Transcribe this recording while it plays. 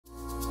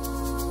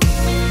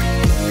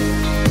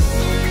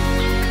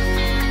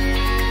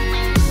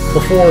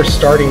before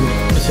starting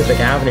Pacific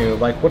Avenue,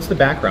 like, what's the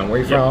background?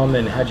 Where are you from,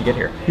 and how'd you get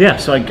here? Yeah,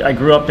 so I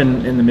grew up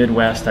in the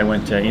Midwest. I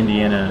went to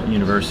Indiana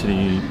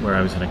University, where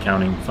I was an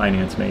accounting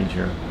finance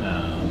major,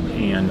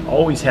 and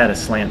always had a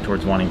slant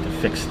towards wanting to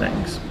fix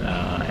things.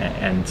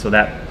 And so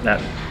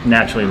that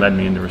naturally led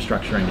me into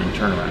restructuring and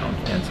turnaround.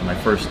 And so my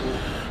first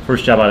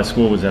job out of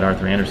school was at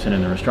Arthur Andersen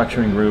in the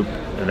restructuring group.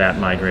 That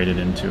migrated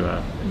into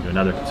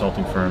another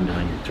consulting firm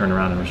doing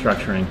turnaround and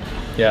restructuring.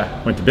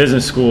 Yeah. Went to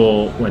business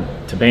school, went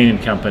to Bain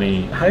and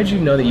Company. How did you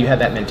know that you had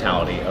that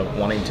mentality of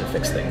wanting to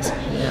fix things?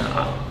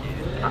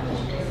 Yeah,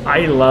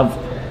 I love,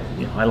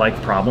 I like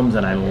problems,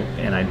 and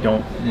I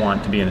don't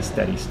want to be in a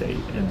steady state.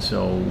 And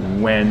so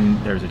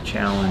when there's a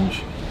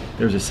challenge,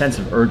 there's a sense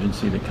of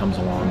urgency that comes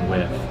along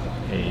with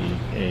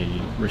a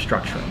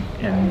restructuring,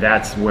 and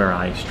that's where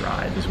I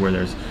strive. Is where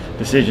there's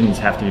decisions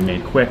have to be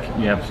made quick.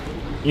 You have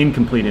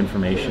incomplete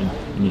information,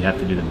 and you have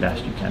to do the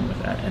best you can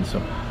with that. And so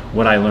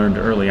what I learned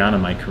early on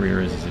in my career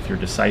is if you're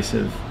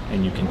decisive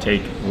and you can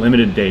take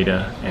limited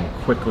data and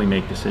quickly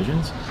make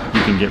decisions,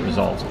 you can get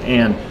results.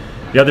 And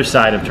the other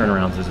side of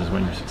turnarounds is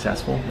when you're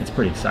successful, it's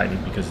pretty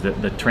exciting, because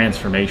the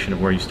transformation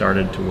of where you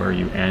started to where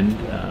you end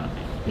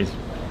is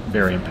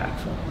very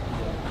impactful.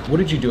 What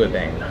did you do at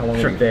Bain? How long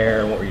were you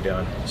there? What were you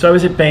doing? So I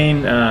was at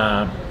Bain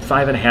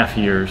 5.5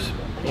 years,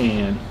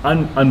 and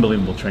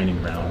unbelievable training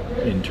ground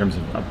in terms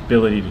of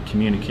ability to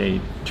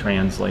communicate,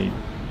 translate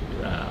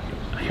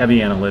heavy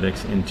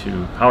analytics into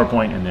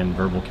PowerPoint and then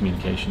verbal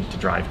communication to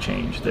drive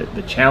change.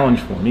 The challenge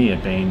for me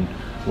at Bain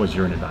was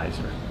you're an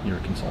advisor, you're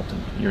a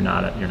consultant, you're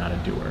not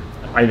a doer.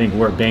 I think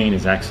where Bain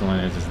is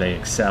excellent is they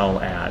excel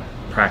at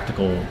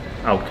practical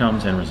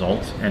outcomes and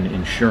results and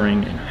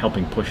ensuring and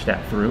helping push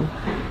that through.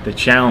 The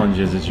challenge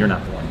is you're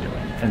not the one doing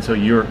it. And so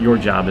your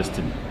job is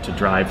to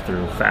drive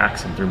through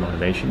facts and through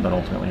motivation, but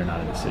ultimately you're not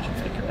a decision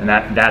maker. And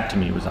that to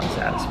me was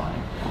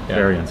unsatisfying,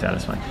 very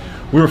unsatisfying.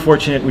 We were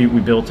fortunate, we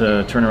built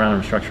a turnaround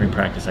and restructuring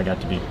practice. I got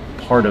to be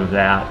part of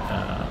that,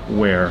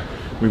 where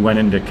we went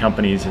into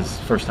companies. It's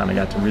the first time I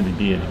got to really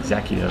be an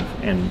executive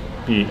and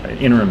be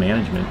interim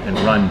management and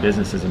run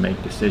businesses and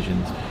make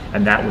decisions,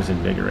 and that was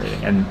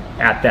invigorating. And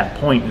at that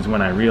point is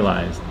when I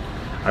realized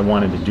I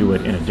wanted to do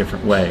it in a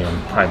different way,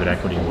 and private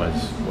equity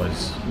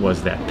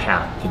was that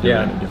path to do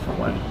it in a different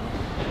way.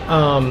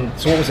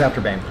 So what was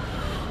after Bain?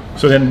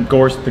 So then the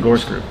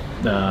Gorse Group.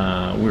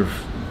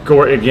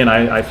 Again,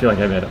 I feel like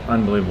I've had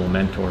unbelievable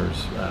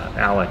mentors.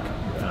 Alec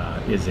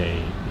he's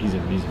a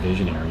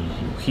visionary.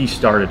 He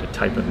started a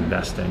type of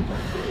investing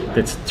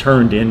that's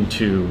turned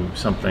into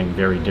something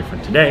very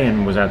different today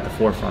and was at the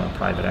forefront of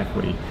private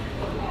equity.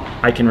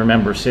 I can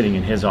remember sitting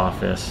in his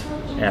office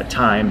at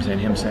times and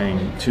him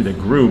saying to the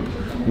group,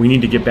 we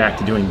need to get back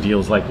to doing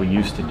deals like we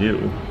used to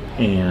do.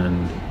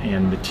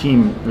 And the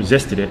team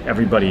resisted it.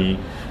 Everybody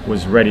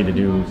was ready to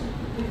do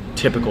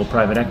typical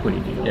private equity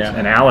deals. Yeah.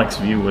 And Alec's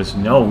view was,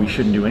 no, we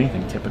shouldn't do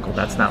anything typical.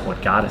 That's not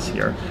what got us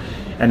here.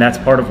 And that's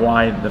part of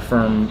why the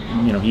firm,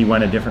 he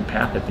went a different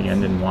path at the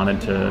end and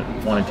wanted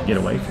to get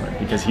away from it,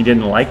 because he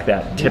didn't like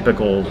that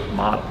typical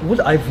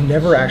model. I've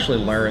never actually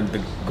learned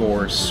the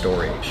Gorse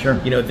story. Sure.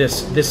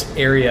 This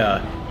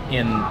area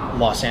in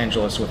Los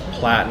Angeles with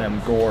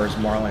Platinum, Gorse,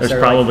 Marlin. There's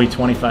probably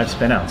 25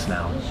 spinouts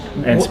now,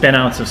 and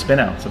spinouts of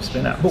spinouts of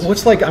spinouts. But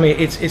what's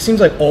it seems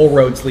like all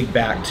roads lead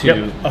back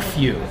to a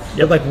few.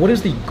 But what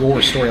is the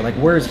Gorse story?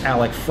 Where's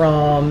Alec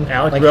from?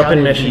 Alec grew up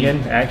in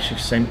Michigan.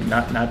 Actually,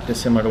 not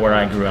dissimilar to where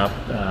I grew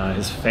up.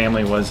 His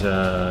family was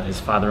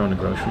his father owned a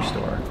grocery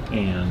store,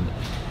 and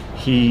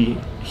he's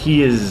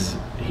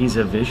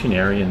a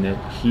visionary in that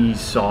he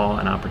saw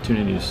an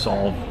opportunity to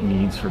solve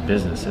needs for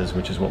businesses,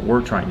 which is what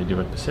we're trying to do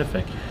at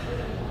Pacific.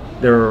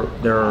 There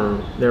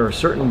are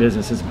certain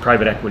businesses in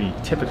private equity,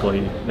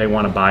 typically they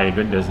want to buy a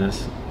good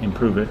business,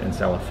 improve it, and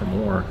sell it for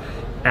more.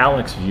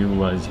 Alec's view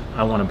was,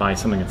 I want to buy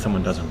something that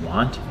someone doesn't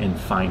want and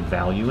find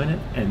value in it,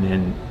 and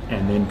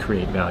then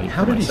create value.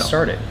 How did he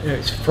start it?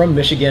 It's from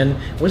Michigan.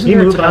 Wasn't He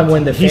there a moved time on-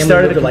 when the he family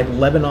started moved a- to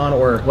Lebanon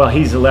or? Well,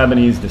 he's of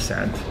Lebanese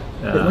descent.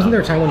 Wasn't there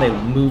a time when they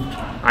moved?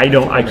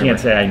 I can't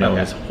say I know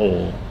his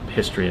whole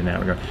history in that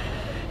regard.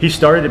 He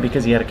started it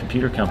because he had a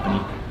computer company,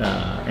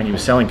 and he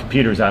was selling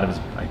computers out of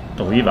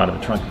the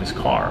trunk of his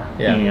car.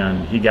 Yeah.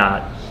 And he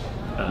got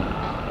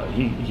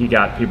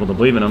people to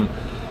believe in him.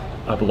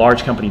 A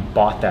large company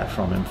bought that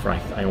from him for,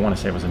 I want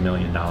to say it was $1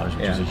 million,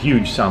 which was a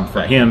huge sum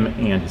for him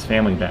and his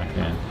family back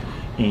then.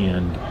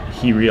 And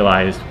he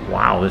realized,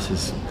 wow, this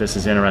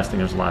is interesting.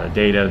 There's a lot of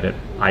data that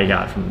I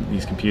got from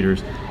these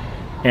computers.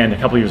 And a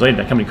couple of years later,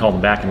 that company called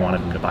him back and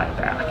wanted him to buy it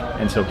back.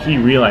 And so he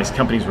realized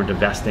companies were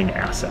divesting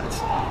assets,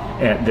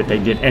 and that they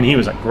did. And he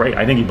was like, great,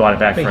 I think he bought it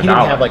back for $1. He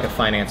didn't have a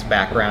finance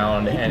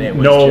background, and it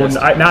was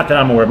not that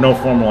I'm aware of, no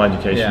formal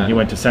education. Yeah. He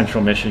went to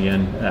Central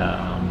Michigan,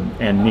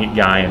 and neat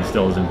guy, and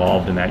still is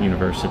involved in that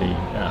university.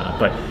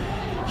 But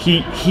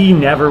he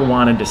never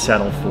wanted to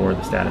settle for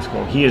the status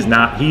quo. He is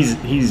not. He's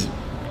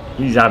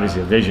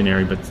obviously a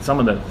visionary, but some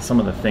of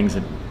the things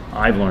that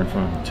I've learned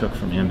from him, took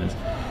from him, is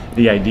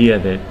the idea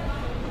that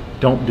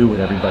don't do what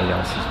everybody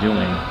else is doing,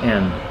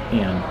 and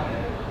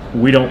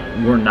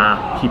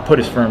he put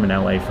his firm in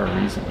LA for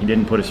a reason. He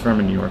didn't put his firm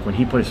in New York. When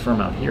he put his firm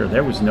out here,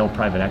 there was no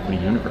private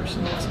equity universe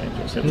in Los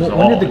Angeles. It was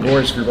when did the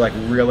Gores Group like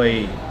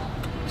really,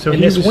 so when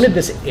did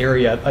this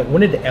area,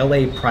 when did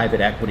LA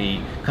private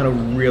equity kind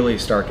of really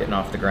start getting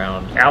off the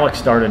ground? Alex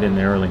started in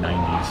the early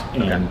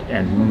 90s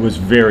and was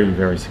very,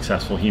 very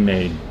successful. He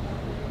made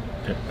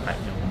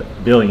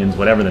billions,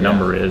 whatever the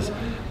number is,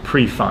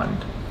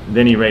 pre-fund.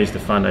 Then he raised a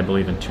fund, I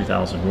believe, in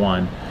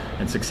 2001,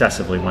 and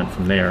successively went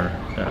from there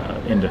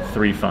into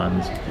 3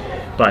 funds.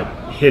 But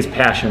his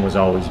passion was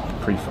always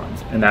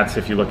pre-fund, and that's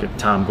if you look at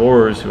Tom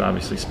Gores, who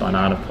obviously spun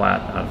out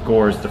of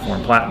Gores to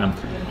form Platinum.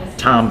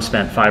 Tom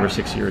spent 5 or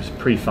 6 years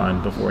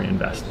pre-fund before he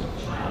invested,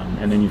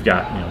 and then you've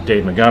got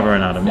Dave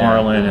McGovern out of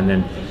Marlin, and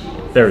then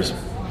there's,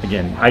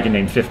 again, I can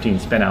name 15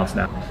 spin-outs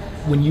now.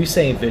 When you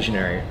say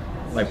visionary,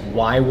 like,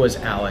 why was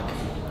Alec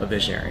a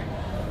visionary?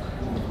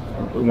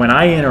 When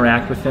I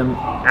interact with him,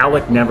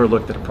 Alec never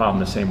looked at a problem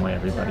the same way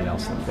everybody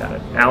else looked at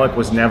it. Alec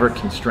was never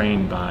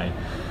constrained by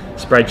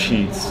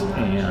spreadsheets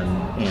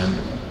and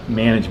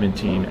management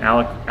team.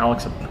 Alec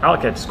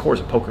at his core is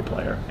a poker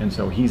player, and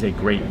so he's a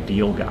great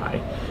deal guy,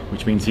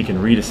 which means he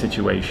can read a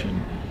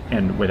situation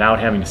and without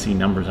having to see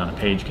numbers on a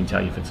page can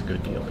tell you if it's a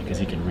good deal because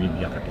he can read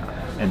the other guy.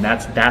 And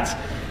that's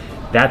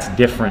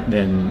different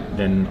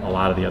than a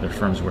lot of the other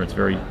firms where it's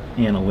very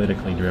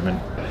analytically driven.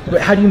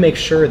 But how do you make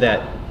sure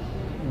that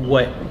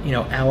what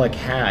Alec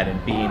had in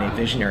being a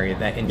visionary,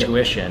 that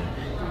intuition,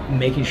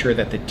 making sure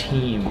that the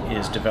team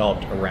is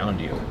developed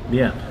around you?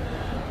 Yeah.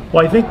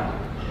 Well, I think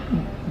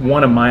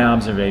one of my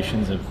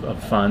observations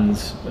of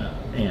funds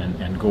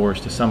and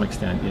Gores to some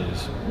extent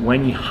is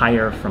when you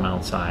hire from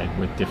outside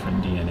with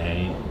different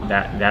DNA,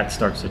 that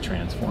starts to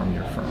transform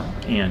your firm.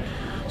 And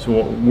so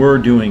what we're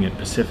doing at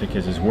Pacific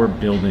is we're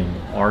building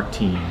our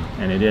team,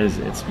 and it's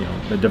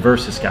the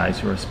Diversis guys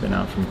who are spin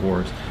out from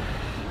Gores.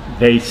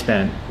 They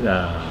spent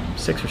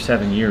 6 or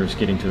 7 years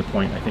getting to the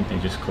point. I think they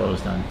just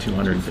closed on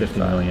 250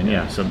 million.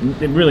 Yeah, so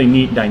they're really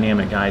neat,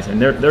 dynamic guys.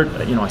 And they're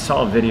I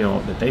saw a video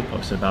that they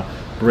posted about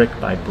brick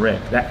by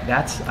brick.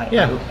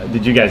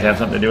 Did you guys have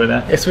something to do with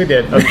that? Yes, we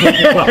did.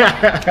 Okay. Well,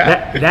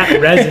 that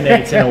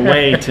resonates in a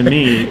way to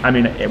me. I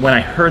mean, when I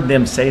heard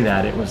them say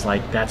that, it was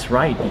like, that's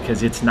right,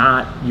 because it's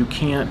not. You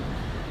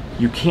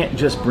can't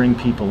just bring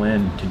people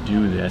in to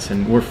do this.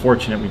 And we're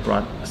fortunate we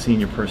brought a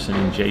senior person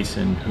in,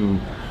 Jason, who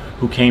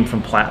came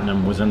from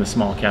Platinum, was in the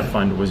small cap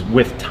fund, was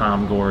with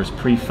Tom Gores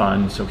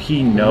pre-fund, so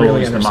he knows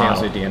really the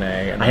model. The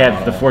DNA. And I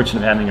had the fortune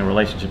of having a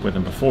relationship with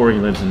him before. He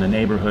lives in the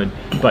neighborhood,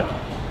 but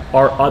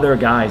our other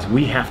guys,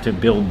 we have to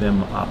build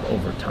them up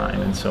over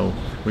time. And so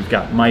we've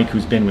got Mike,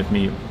 who's been with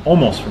me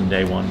almost from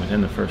day one,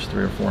 within the first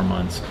 3 or 4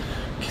 months.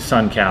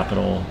 Sun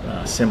Capital,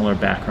 similar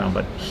background,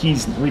 but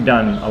we've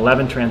done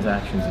 11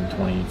 transactions in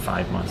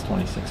 25 months,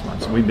 26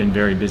 months. So we've been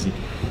very busy.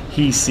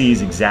 He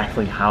sees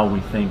exactly how we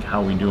think,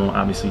 how we do them.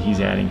 Obviously,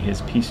 he's adding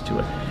his piece to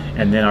it.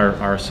 And then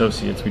our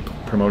associates, we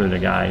promoted a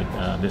guy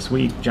this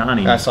week,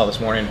 Johnny. I saw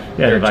this morning.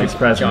 Yeah, the vice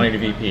president. Johnny to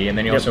VP, and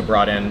then you also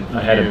brought in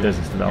a head of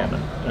business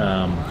development.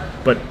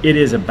 But it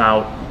is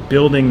about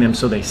building them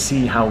so they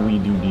see how we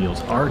do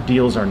deals. Our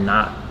deals are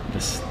not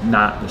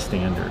the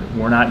standard.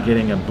 We're not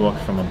getting a book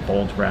from a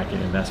bulge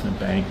bracket investment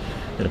bank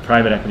that a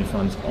private equity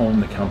funds own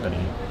the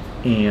company,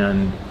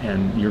 and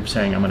you're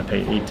saying I'm going to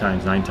pay 8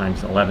 times, 9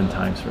 times, 11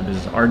 times for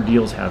this. Our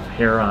deals have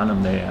hair on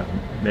them.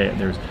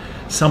 There's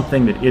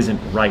something that isn't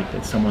right,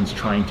 that someone's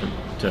trying to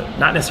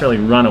not necessarily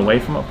run away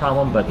from a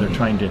problem, but they're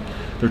trying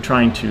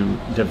to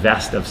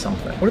divest of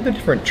something. What are the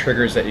different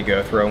triggers that you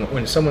go through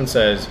when someone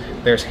says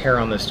there's hair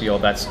on this deal?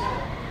 That's,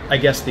 I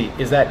guess,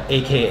 is that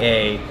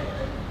AKA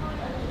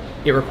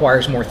it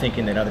requires more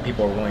thinking than other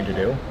people are willing to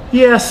do?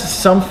 Yes,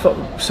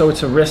 so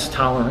it's a risk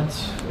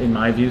tolerance in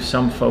my view.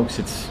 Some folks,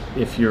 it's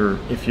if you're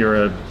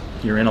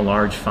in a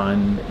large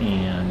fund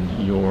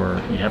and you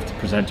have to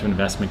present to an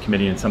investment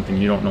committee and something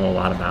you don't know a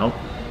lot about,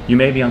 you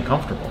may be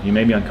uncomfortable. You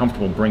may be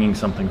uncomfortable bringing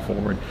something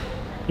forward.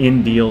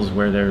 In deals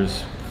where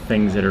there's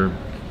things that are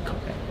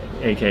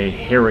aka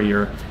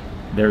hairier,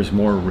 there's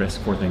more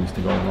risk for things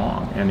to go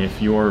wrong. And if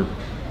you're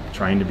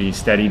trying to be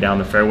steady down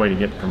the fairway to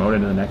get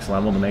promoted to the next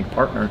level to make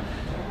partner,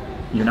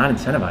 you're not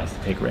incentivized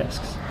to take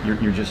risks.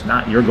 You're just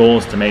not. Your goal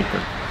is to make,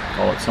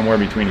 call it somewhere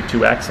between a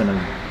 2x and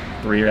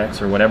a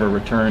 3x or whatever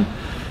return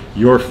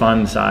your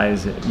fund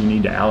size you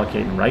need to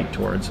allocate and write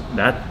towards.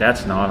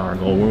 That's not our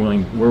goal.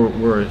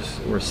 We're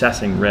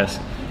assessing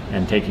risk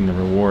and taking the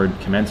reward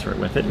commensurate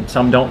with it, and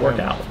some don't work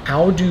out.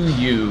 How do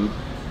you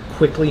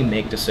quickly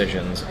make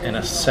decisions and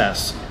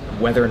assess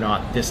whether or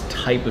not this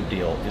type of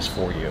deal is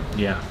for you?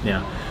 Yeah.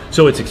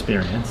 So it's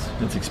experience,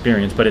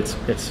 but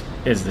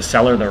is the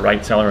seller the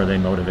right seller? Are they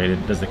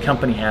motivated? Does the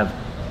company have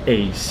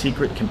a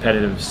secret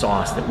competitive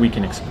sauce that we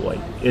can exploit?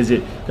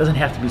 It doesn't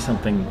have to be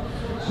something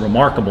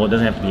remarkable, it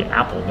doesn't have to be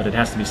Apple, but it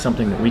has to be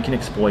something that we can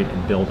exploit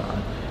and build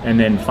on. And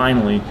then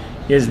finally,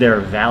 is there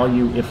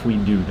value if we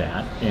do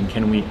that? And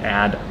can we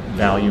add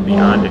value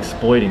beyond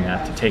exploiting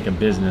that to take a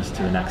business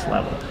to the next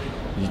level?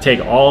 You take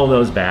all of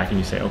those back and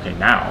you say, okay,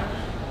 now,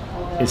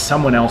 is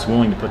someone else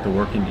willing to put the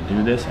work in to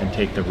do this and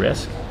take the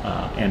risk?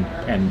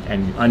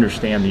 and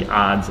understand the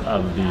odds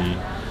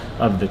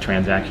of the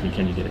transaction.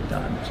 Can you get it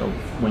done? So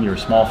when you're a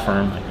small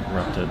firm, I think we're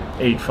up to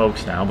 8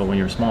 folks now, but when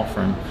you're a small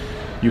firm,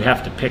 you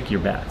have to pick your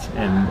bets.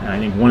 And I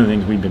think one of the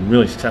things we've been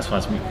really successful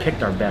at is we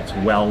picked our bets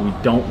well. We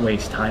don't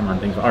waste time on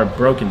things. Our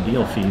broken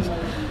deal fees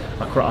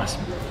across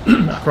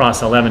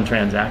 11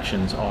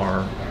 transactions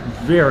are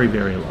very,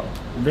 very low.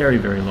 Very,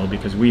 very low,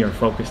 because we are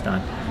focused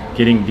on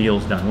getting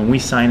deals done. When we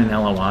sign an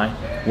LOI,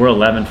 we're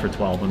 11 for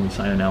 12 when we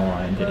sign an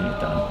LOI and getting it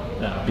done.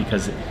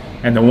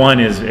 And the one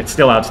is, it's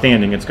still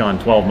outstanding. It's gone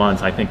 12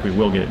 months. I think we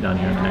will get it done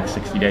here in the next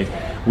 60 days.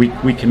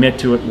 We commit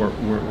to it.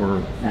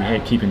 We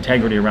keep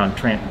integrity around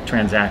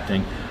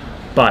transacting,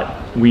 but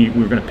we're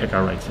going to pick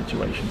our right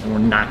situations, and we're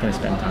not going to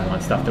spend time on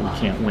stuff that we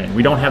can't win.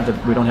 We don't have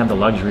the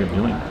luxury of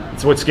doing that.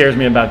 It's what scares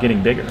me about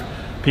getting bigger.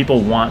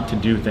 People want to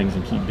do things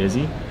and keep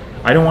busy.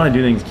 I don't want to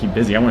do things and keep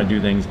busy. I want to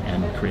do things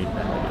and create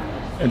value.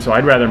 And so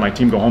I'd rather my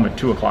team go home at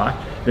 2 o'clock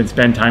than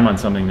spend time on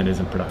something that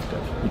isn't productive,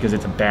 because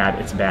it's a bad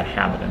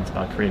habit, and it's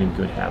about creating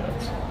good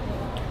habits.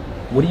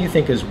 What do you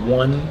think is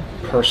one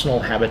personal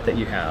habit that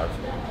you have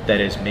that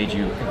has made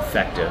you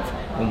effective,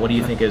 and what do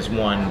you think is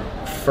one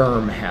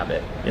firm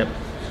habit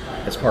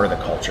as part of the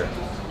culture?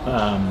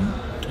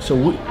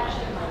 So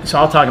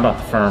I'll talk about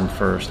the firm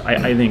first.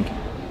 I think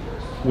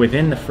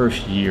within the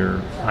first year,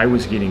 I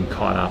was getting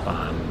caught up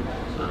on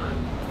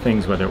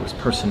things, whether it was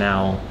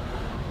personnel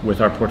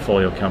with our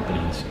portfolio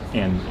companies,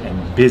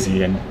 and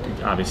busy, and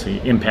obviously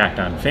impact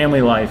on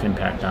family life,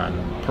 impact on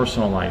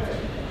personal life,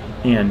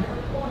 and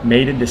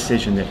made a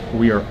decision that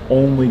we are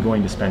only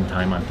going to spend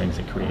time on things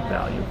that create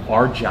value.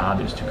 Our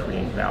job is to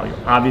create value.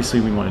 Obviously,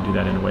 we want to do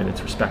that in a way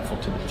that's respectful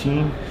to the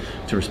team,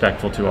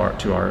 respectful to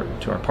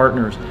our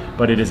partners,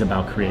 but it is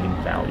about creating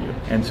value.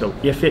 And so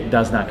if it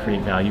does not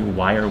create value,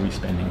 why are we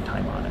spending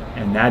time on it?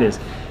 And that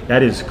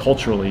is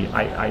culturally,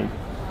 I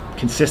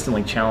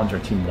consistently challenge our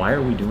team. Why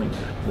are we doing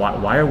that?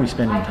 Why are we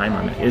spending time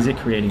on it? Is it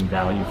creating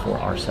value for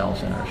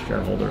ourselves and our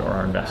shareholder or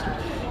our investors?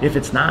 If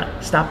it's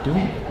not, stop doing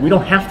it. We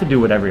don't have to do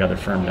what every other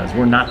firm does.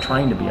 We're not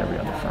trying to be every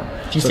other firm.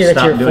 Do you say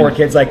that to your 4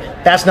 kids, like,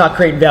 that's not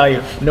creating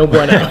value, no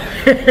bueno?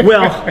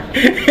 Well,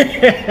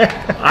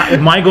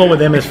 my goal with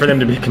them is for them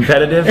to be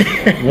competitive,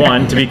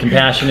 1, to be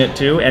compassionate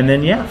 2, and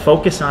then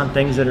focus on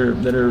things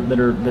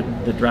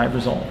that drive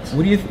results.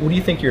 What do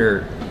you think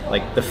your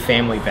the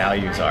family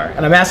values are?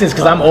 And I'm asking this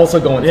because I'm also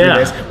going through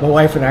this. My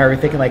wife and I are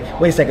thinking,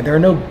 wait a second, there are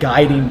no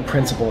guiding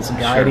principles,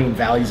 guiding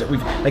values that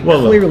we've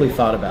clearly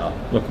thought about.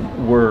 Look,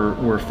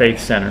 we're faith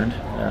centered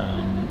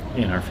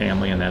in our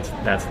family, and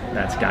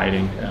that's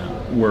guiding.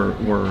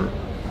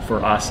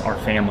 For us, our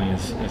family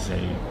is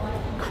a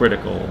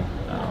critical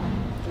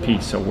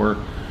piece. So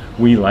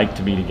we like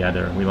to be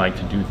together. We like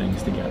to do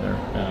things together,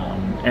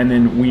 and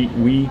then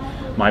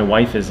my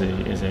wife is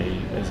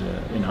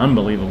an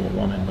unbelievable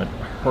woman, but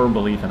her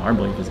belief and our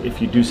belief is,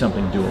 if you do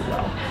something, do it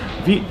well.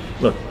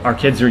 Look, our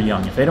kids are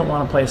young. If they don't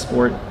want to play a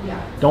sport,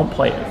 don't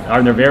play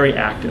it. They're very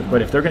active,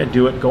 but if they're going to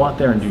do it, go out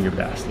there and do your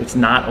best. It's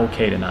not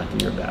okay to not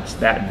do your best.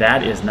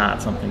 That is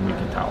not something we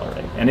can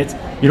tolerate. And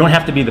you don't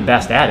have to be the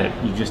best at it.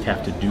 You just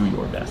have to do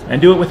your best,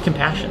 and do it with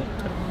compassion.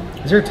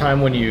 Is there a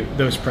time when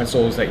those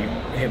principles that you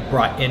have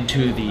brought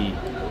into the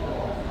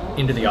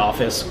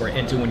office, or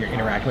into when you're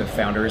interacting with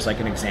founders, like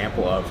an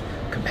example of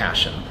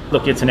compassion?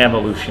 Look, it's an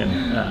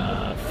evolution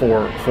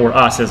for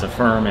us as a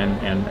firm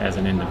and as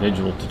an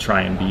individual to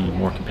try and be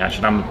more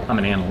compassionate. I'm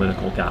an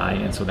analytical guy,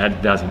 and so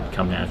that doesn't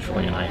come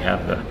naturally, and I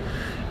have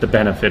the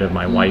benefit of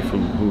my wife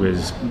who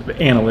is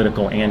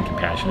analytical and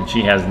compassionate.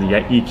 She has the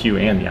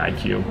EQ and the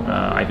IQ.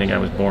 I think I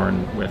was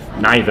born with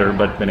neither,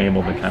 but been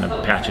able to kind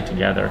of patch it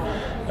together.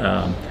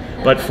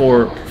 But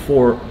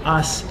for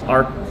us,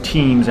 our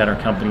teams at our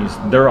companies,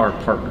 they're our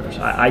partners.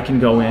 I can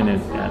go in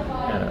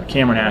at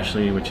Cameron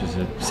Ashley, which is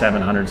a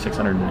 700,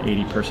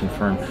 680 person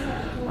firm.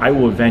 I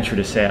will venture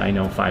to say I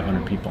know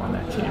 500 people on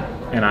that team,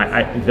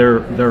 and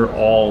they're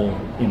all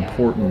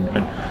important.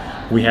 And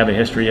we have a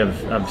history of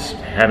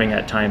having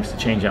at times to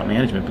change out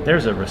management, but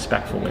there's a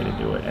respectful way to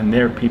do it, and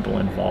there are people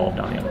involved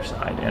on the other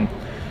side. And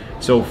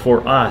so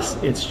for us,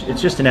 it's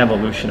just an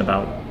evolution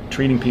about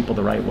treating people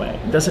the right way.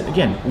 It doesn't.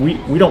 Again,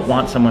 we don't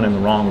want someone in the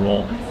wrong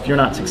role. If you're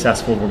not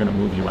successful, we're going to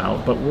move you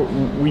out. But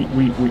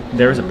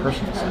there's a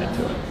personal side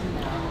to it.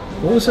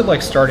 What was it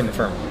like starting the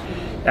firm?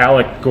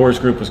 Alec Gore's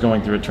group was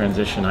going through a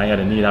transition. I had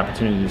a neat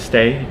opportunity to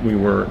stay. We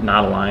were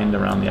not aligned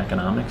around the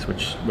economics,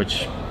 which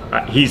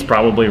he's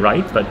probably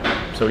right. But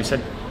so he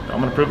said, I'm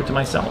going to prove it to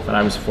myself. And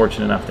I was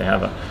fortunate enough to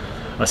have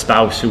a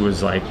spouse who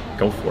was like,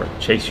 go for it,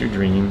 chase your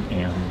dream,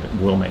 and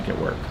we'll make it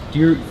work.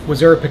 Was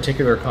there a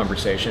particular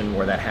conversation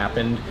where that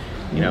happened?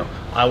 It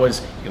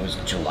was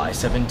July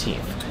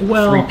 17th,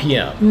 3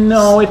 p.m.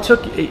 No,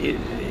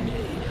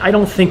 I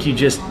don't think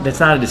that's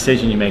not a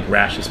decision you make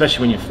rash,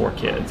 especially when you have 4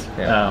 kids,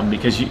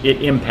 because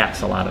it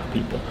impacts a lot of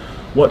people.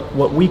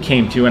 What we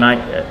came to, and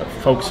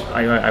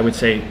I would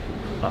say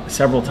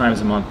several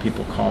times a month,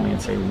 people call me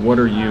and say,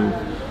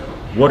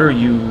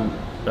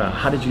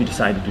 how did you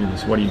decide to do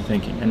this? What are you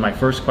thinking? And my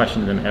first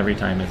question to them every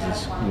time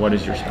is what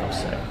does your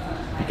spouse say?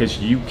 Because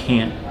you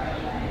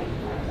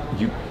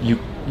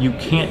you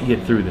can't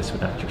get through this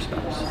without your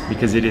spouse,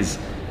 because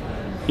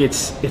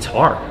it's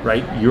hard,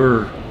 right?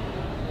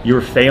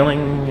 You're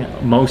failing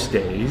most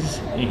days,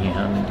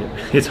 and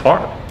it's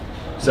hard.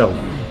 So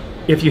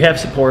if you have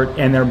support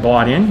and they're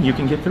bought in, you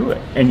can get through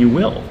it, and you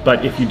will.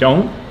 But if you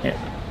don't,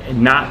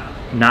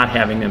 not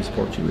having them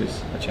support you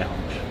is a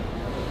challenge.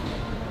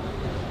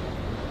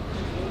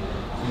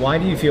 Why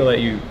do you feel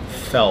that you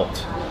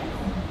felt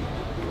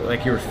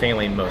like you were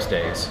failing most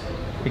days?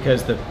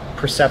 Because the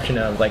perception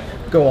of like,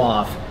 go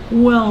off.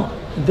 Well,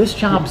 this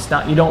job's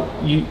not,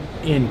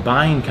 in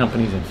buying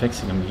companies and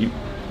fixing them,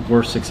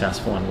 we're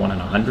successful in 1 in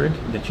 100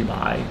 that you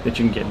buy, that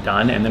you can get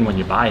done. And then when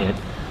you buy it,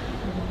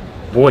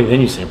 boy, then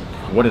you say,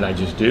 what did I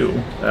just do?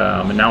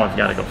 And now I've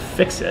got to go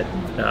fix it.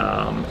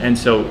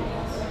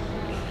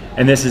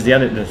 And this is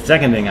the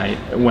second thing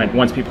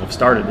once people have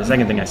started, the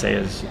second thing I say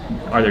is,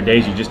 are there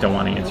days you just don't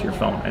want to answer your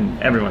phone?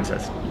 And everyone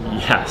says,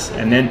 yes.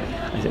 And then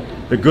I say,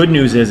 the good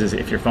news is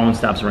if your phone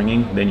stops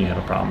ringing, then you have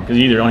a problem. Because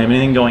you either don't have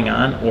anything going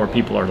on or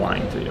people are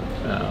lying to you.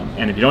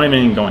 And if you don't have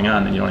anything going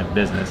on, then you don't have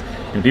business.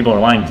 And if people are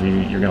lying to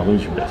you, you're going to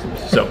lose your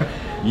business. So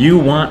you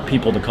want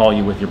people to call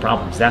you with your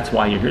problems. That's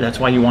why you're here. That's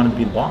why you want to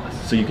be the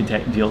boss, so you can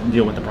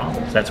deal with the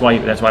problems. That's why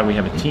we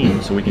have a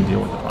team, so we can deal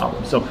with the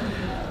problems. So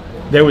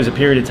there was a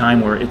period of time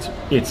where it's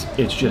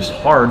just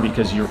hard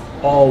because you're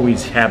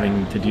always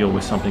having to deal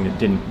with something that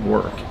didn't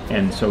work.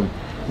 And so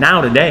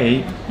now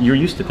today, you're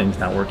used to things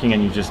not working,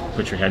 and you just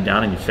put your head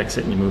down and you fix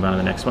it and you move on to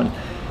the next one.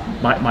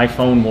 My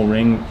phone will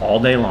ring all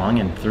day long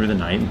and through the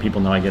night, and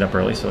people know I get up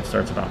early, so it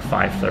starts about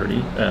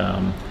 5:30.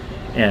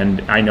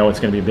 And I know it's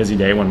going to be a busy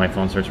day when my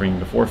phone starts ringing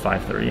before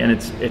 5:30, and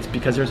it's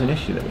because there's an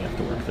issue that we have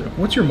to work through.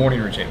 What's your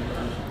morning routine?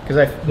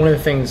 Because one of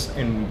the things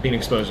in being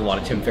exposed to a lot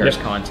of Tim Ferriss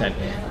content,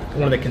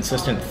 one of the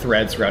consistent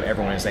threads throughout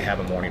everyone is they have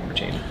a morning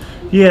routine.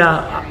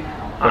 Yeah.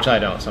 Which I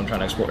don't, so I'm trying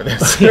to explore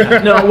this.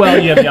 No, well,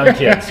 you have young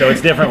kids, so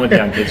it's different with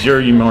young kids.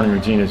 Your morning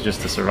routine is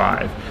just to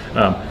survive.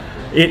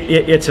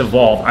 It's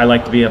evolved. I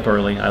like to be up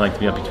early. I like to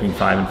be up between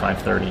 5 and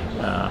 5:30.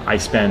 I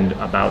spend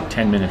about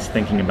 10 minutes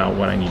thinking about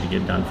what I need to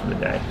get done for the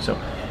day. So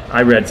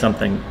I read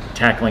something,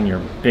 tackling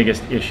your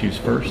biggest issues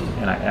first,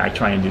 and I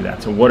try and do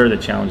that. So what are the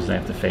challenges I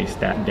have to face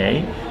that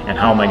day, and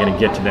how am I going to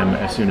get to them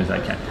as soon as I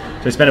can?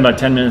 So I spend about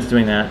 10 minutes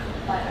doing that.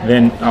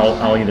 Then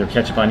I'll either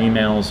catch up on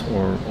emails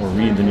or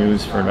read the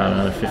news for about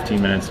another 15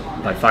 minutes.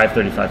 By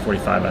 5:30,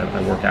 5:45,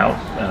 I work out.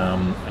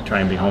 I try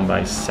and be home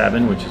by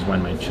 7, which is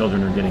when my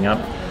children are getting up.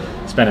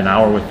 Spend an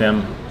hour with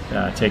them,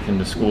 take them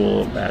to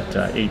school at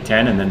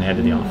 8:10, and then head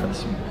to the office.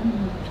 So,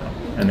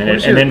 and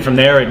then from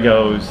there it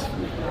goes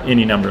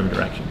any number of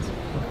directions.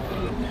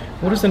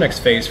 What does the next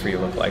phase for you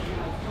look like?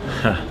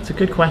 It's a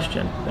good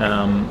question.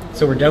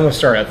 So we're done with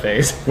startup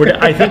phase.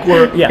 I think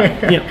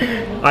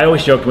I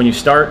always joked, when you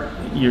start,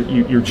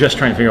 you're just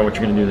trying to figure out what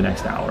you're going to do the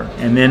next hour.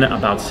 And then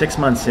about 6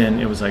 months in,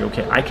 it was like,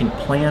 okay, I can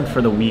plan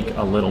for the week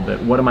a little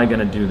bit. What am I going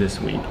to do this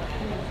week?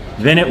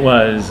 Then it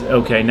was,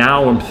 okay,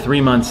 now I'm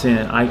 3 months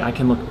in. I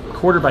can look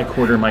quarter by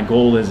quarter. My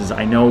goal is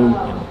I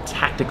know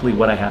tactically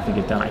what I have to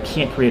get done. I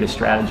can't create a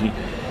strategy.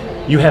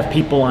 You have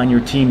people on your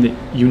team that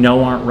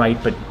aren't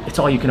right, but it's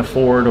all you can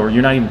afford, or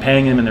you're not even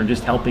paying them and they're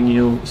just helping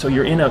you. So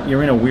you're in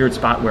a weird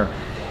spot where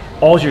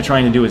all you're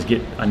trying to do is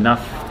get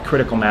enough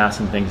critical mass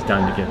and things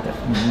done to get there.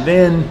 And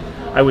then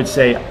I would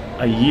say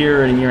a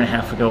year and a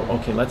half ago,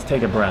 okay, let's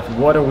take a breath.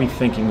 What are we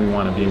thinking we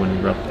want to be when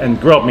we grow up? And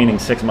grow up meaning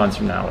 6 months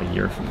from now, a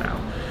year from now.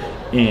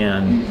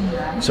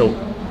 And so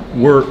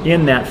we're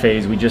in that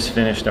phase. We just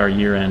finished our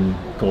year-end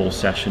goal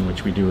session,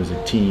 which we do as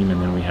a team,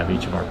 and then we have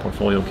each of our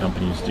portfolio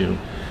companies do.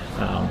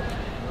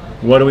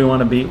 What do we want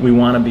to be? We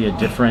want to be a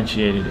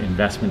differentiated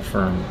investment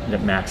firm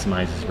that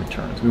maximizes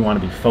returns. We want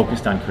to be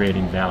focused on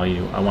creating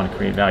value. I want to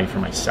create value for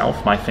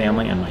myself, my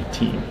family, and my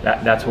team.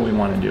 That's what we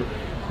want to do.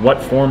 What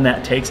form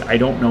that takes, I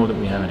don't know that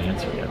we have an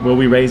answer yet. Will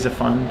we raise a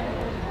fund?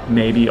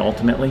 Maybe,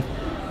 ultimately.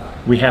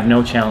 We have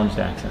no challenged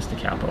access to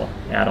capital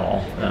at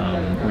all.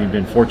 We've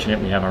been fortunate.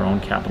 We have our own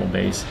capital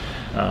base.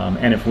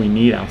 And if we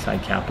need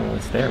outside capital,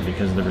 it's there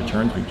because of the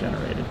returns we've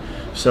generated.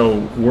 So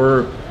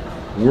we're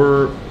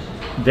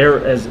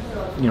there. As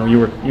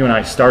you and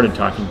I started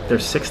talking,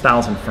 there's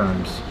 6,000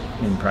 firms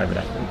in private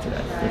equity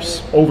today.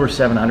 There's over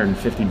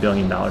 $750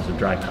 billion of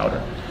dry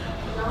powder.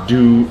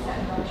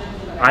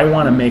 I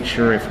want to make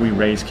sure if we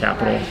raise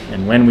capital,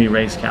 and when we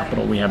raise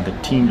capital, we have the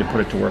team to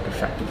put it to work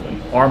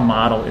effectively. Our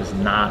model is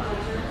not,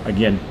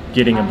 again,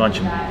 getting a bunch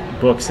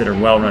of books that are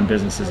well-run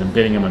businesses and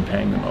bidding them and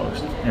paying the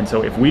most. And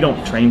so if we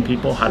don't train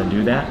people how to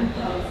do that,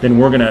 then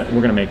we're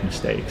gonna make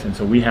mistakes. And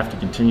so we have to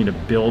continue to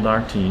build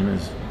our team,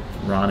 as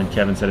Ron and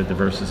Kevin said at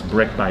Diversus,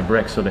 brick by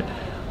brick, so that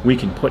we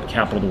can put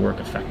capital to work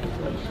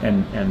effectively.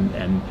 And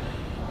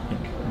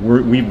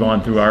we've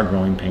gone through our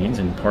growing pains,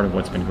 and part of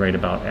what's been great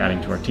about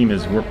adding to our team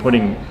is we're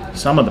putting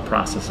some of the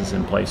processes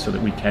in place so that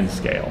we can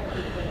scale.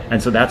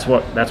 And so that's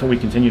what we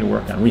continue to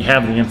work on. We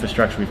have the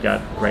infrastructure. We've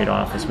got a great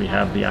office. We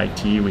have the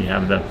IT. We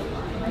have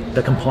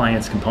the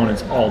compliance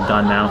components all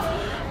done now.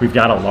 We've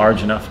got a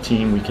large enough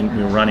team. We can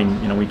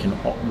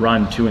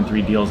run 2 and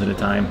 3 deals at a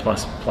time,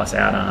 plus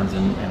add-ons,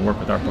 and work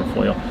with our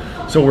portfolio.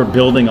 So we're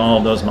building all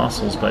of those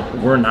muscles, but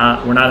we're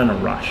not in a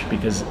rush,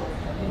 because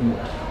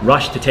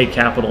rush to take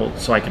capital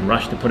so I can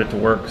rush to put it to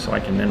work so I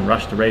can then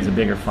rush to raise a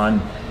bigger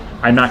fund.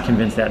 I'm not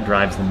convinced that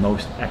drives the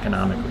most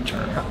economic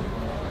return.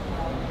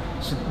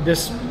 So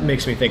this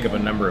makes me think of a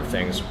number of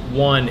things.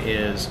 One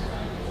is,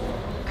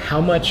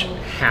 how much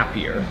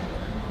happier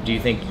do you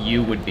think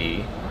you would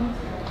be,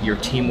 your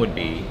team would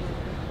be,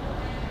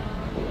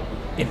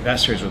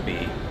 investors would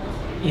be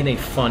in a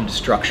fund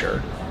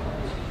structure?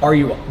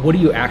 What are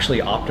you actually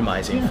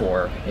optimizing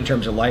for in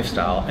terms of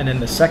lifestyle? And then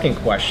the second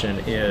question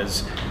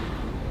is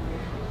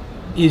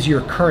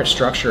your current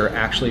structure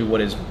actually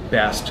what is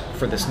best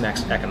for this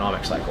next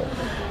economic cycle?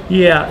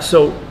 Yeah,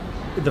 so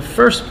the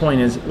first point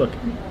is, look,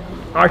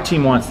 our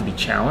team wants to be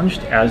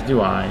challenged, as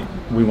do I.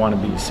 We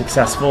want to be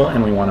successful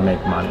and we want to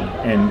make money.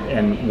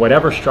 And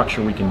whatever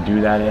structure we can do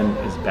that in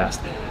is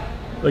best.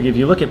 Look, if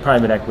you look at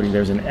private equity,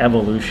 there's an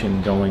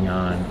evolution going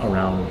on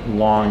around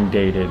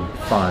long-dated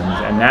funds,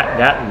 and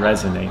that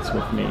resonates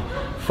with me.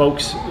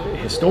 Folks,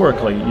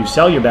 historically, you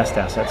sell your best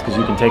assets because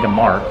you can take a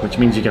mark, which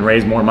means you can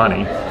raise more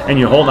money, and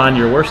you hold on to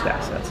your worst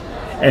assets.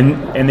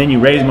 And then you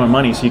raise more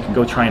money so you can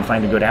go try and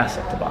find a good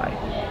asset to buy.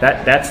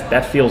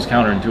 That feels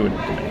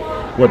counterintuitive to me.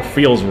 What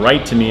feels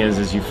right to me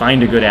is you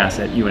find a good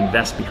asset, you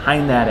invest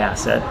behind that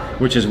asset,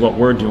 which is what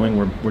we're doing.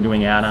 We're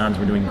doing add-ons,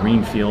 we're doing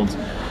greenfields,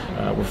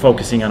 we're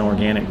focusing on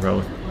organic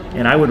growth.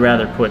 And I would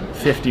rather put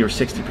 50 or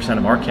 60%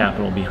 of our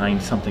capital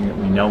behind something that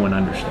we know and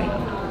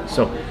understand.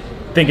 So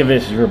think of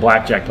it as you're a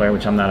blackjack player,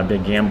 which I'm not a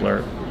big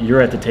gambler.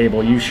 You're at the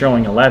table, you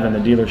showing 11, the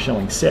dealer's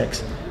showing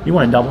 6. You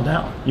want to double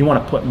down. You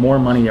want to put more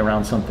money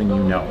around something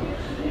you know.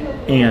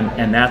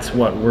 And that's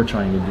what we're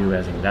trying to do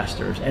as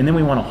investors. And then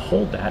we want to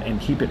hold that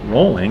and keep it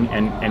rolling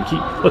and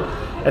keep, look,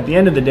 at the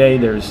end of the day,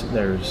 there's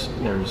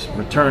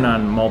return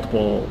on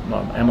multiple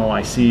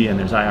MOIC and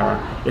there's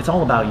IRR. It's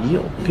all about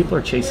yield. People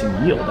are chasing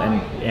yield,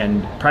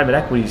 and private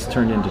equity's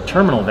turned into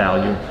terminal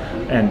value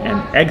and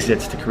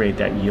exits to create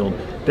that yield.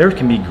 There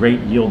can be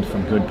great yield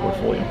from good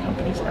portfolio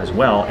companies as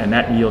well, and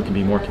that yield can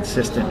be more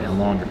consistent and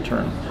longer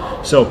term.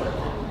 So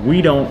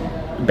we don't,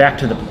 back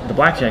to the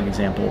blackjack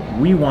example,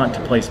 we want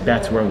to place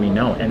bets where we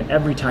know, and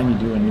every time you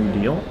do a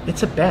new deal,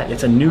 it's a bet.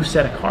 It's a new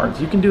set of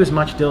cards. You can do as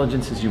much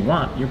diligence as you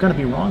want. You're going to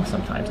be wrong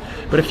sometimes.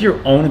 But if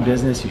you own a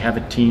business, you have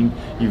a team,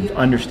 you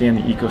understand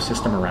the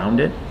ecosystem around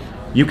it,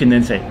 you can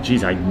then say,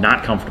 geez, I'm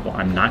not comfortable.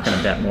 I'm not going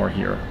to bet more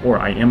here. Or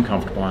I am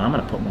comfortable and I'm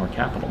going to put more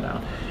capital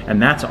down.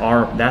 And that's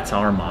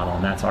our model,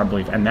 and that's our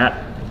belief. And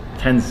that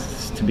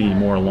tends to be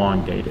more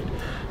long dated.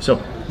 So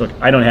look,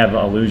 I don't have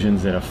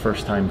illusions that a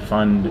first-time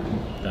fund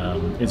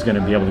is going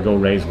to be able to go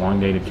raise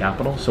long-dated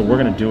capital. So we're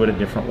going to do it a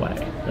different way.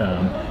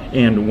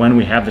 And when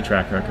we have the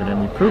track record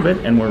and we prove it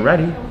and we're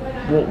ready,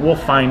 we'll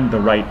find the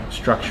right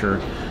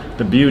structure.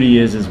 The beauty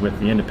is with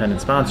the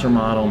independent sponsor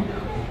model,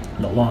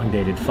 the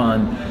long-dated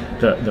fund,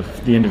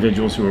 the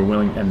individuals who are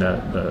willing, and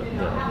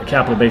the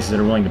capital bases that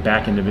are willing to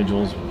back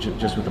individuals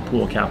just with the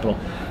pool of capital.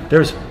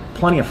 There's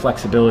plenty of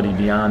flexibility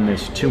beyond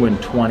this 2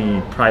 and 20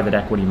 private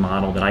equity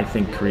model that I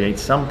think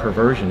creates some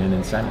perversion in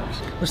incentives.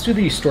 Let's do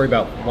the story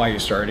about why you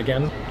started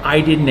again. I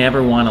didn't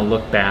ever want to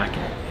look back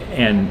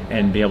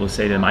and be able to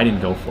say to them, I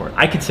didn't go for it.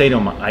 I could say to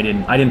them, I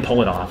didn't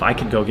pull it off. I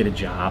could go get a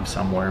job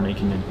somewhere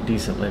making a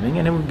decent living,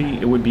 and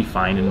it would be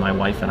fine. And my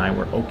wife and I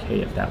were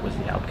okay if that was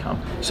the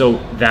outcome. So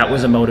that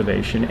was a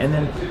motivation. And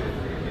then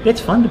it's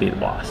fun to be the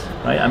boss,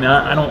 right? I mean,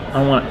 I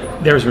don't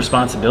want. There's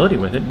responsibility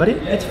with it, but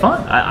it's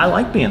fun. I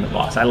like being the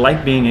boss. I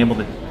like being able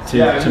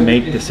to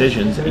make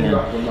decisions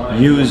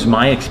and use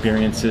my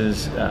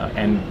experiences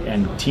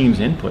and team's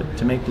input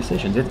to make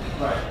decisions.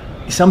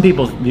 Some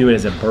people view it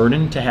as a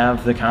burden to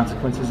have the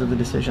consequences of the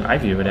decision. I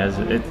view it as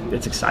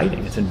it's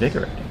exciting. It's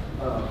invigorating.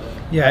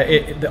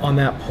 Yeah. On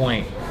that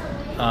point,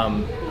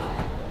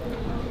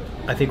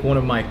 I think one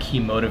of my key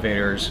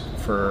motivators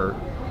for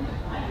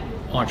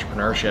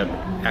entrepreneurship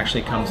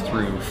actually comes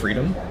through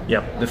freedom.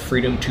 Yep. The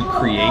freedom to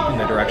create in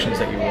the directions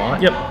that you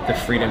want. Yep. The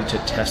freedom to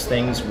test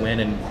things when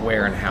and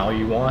where and how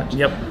you want.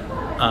 Yep.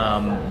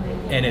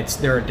 And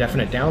there are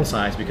definite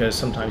downsides because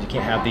sometimes you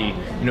can't have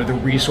the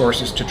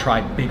resources to try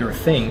bigger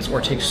things,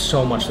 or it takes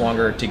so much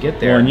longer to get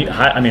there.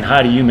 Well,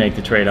 how do you make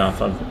the trade-off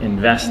of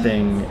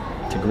investing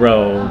to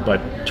grow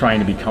but trying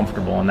to be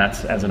comfortable? And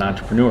that's, as an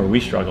entrepreneur, we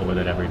struggle with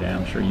it every day.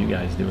 I'm sure you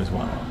guys do as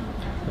well.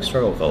 I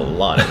struggle with a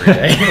lot every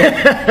day.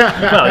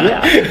 Well,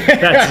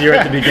 yeah, you're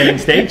at the beginning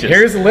stages.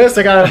 Here's the list.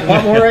 I got a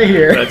lot more right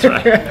here. That's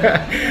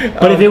right.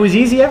 But if it was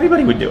easy,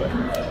 everybody would do it,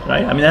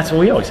 right? I mean, that's what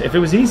we always say. If it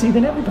was easy,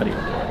 then everybody would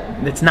do it.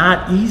 And it's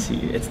not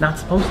easy. It's not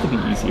supposed to be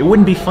easy. It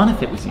wouldn't be fun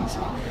if it was easy.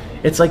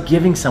 It's like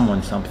giving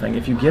someone something.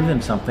 If you give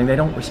them something, they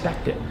don't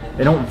respect it.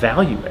 They don't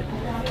value it.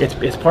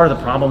 It's part of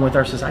the problem with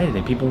our society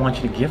today. People want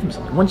you to give them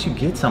something. Once you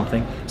get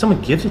something, someone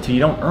gives it to you,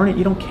 you don't earn it,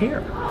 you don't care.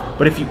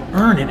 But if you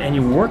earn it and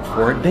you work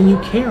for it, then you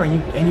care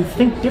and you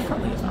think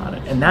differently about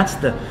it. And that's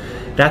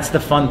the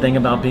fun thing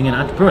about being an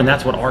entrepreneur. And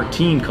that's what our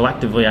team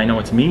collectively, I know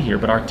it's me here,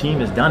 but our team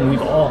has done.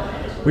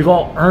 We've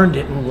all earned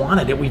it and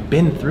wanted it. We've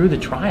been through the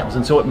trials,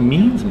 and so it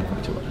means more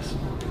to us.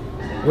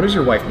 What does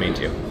your wife mean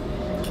to you?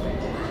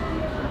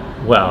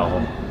 Well,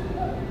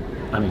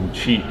 I mean,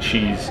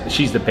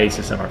 she's the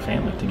basis of our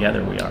family.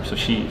 Together we are. So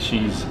she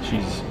means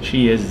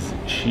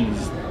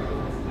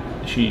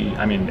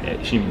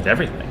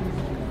everything.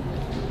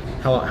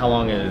 How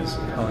long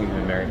have you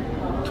been married?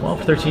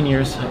 12, 13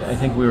 years. I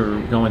think we were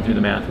going through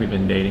the math. We've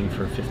been dating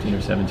for 15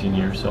 or 17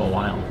 years, so a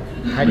while.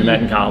 We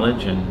met in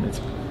college, and it's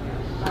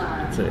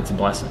a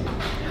blessing.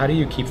 How do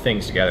you keep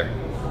things together?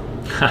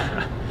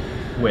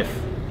 With,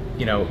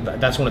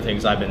 that's one of the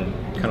things I've been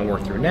kind of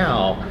working through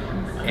now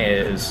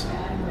is,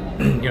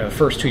 the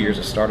first 2 years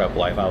of startup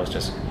life, I was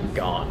just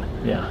gone.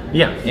 Yeah,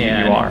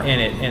 and, you are.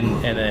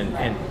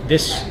 And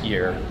this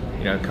year,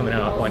 coming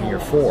out on year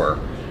 4,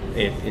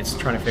 it's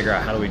trying to figure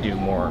out how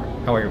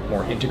we're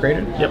more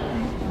integrated. Yep.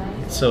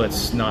 So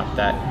it's not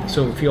that.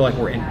 So we feel like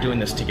we're doing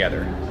this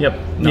together. Yep.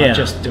 Not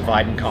just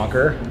divide and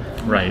conquer.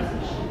 Right.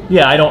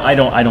 Yeah. I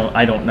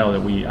don't know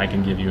that I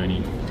can give you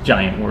any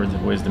giant words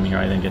of wisdom here.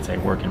 I think it's a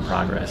work in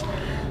progress.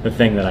 The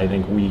thing that I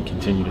think we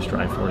continue to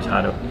strive for is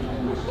how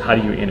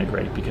do you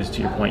integrate? Because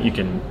to your point, it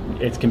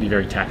can be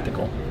very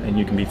tactical, and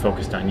you can be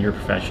focused on your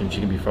profession. She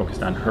can be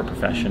focused on her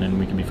profession, and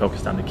we can be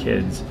focused on the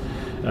kids.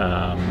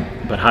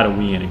 But how do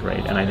we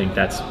integrate? And I think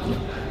that's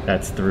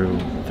through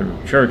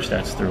church,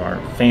 that's through our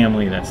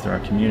family, that's through our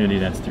community,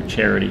 that's through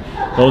charity.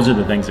 Those are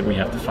the things that we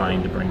have to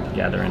find to bring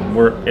together, and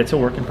it's a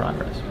work in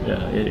progress.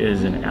 It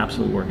is an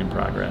absolute work in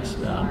progress,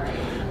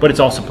 but it's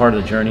also part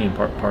of the journey and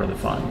part of the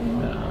fun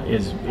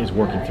is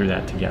working through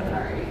that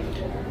together.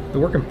 The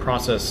work in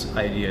process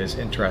idea is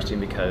interesting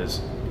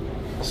because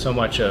so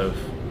much of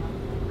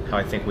how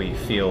I think we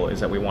feel is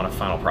that we want a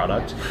final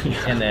product,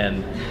 and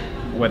then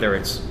whether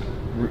it's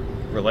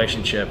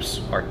relationships,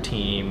 our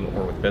team,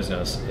 or with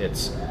business,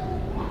 it's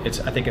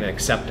I think an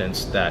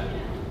acceptance that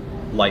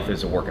life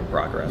is a work in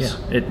progress.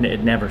 Yeah,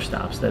 it never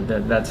stops.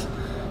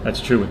 That's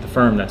true with the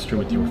firm. That's true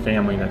with your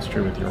family. That's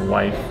true with your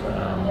wife.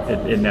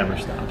 It never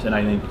stops. And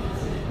I think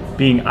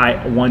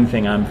one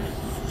thing I'm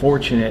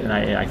fortunate, and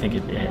I think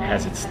it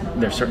has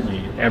there's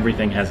certainly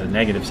everything has a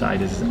negative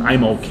side, is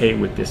I'm okay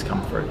with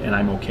discomfort and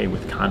I'm okay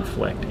with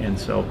conflict, and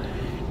so.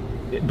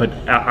 But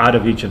out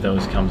of each of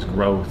those comes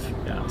growth.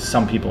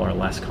 Some people are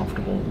less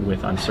comfortable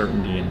with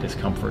uncertainty and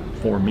discomfort.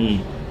 For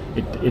me,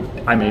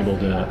 I'm able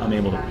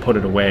to put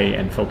it away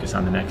and focus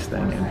on the next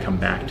thing and come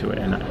back to it.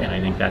 And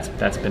I think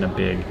that's been a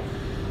big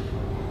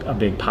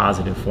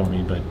positive for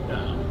me. But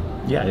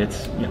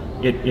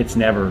it's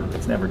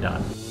never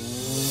done.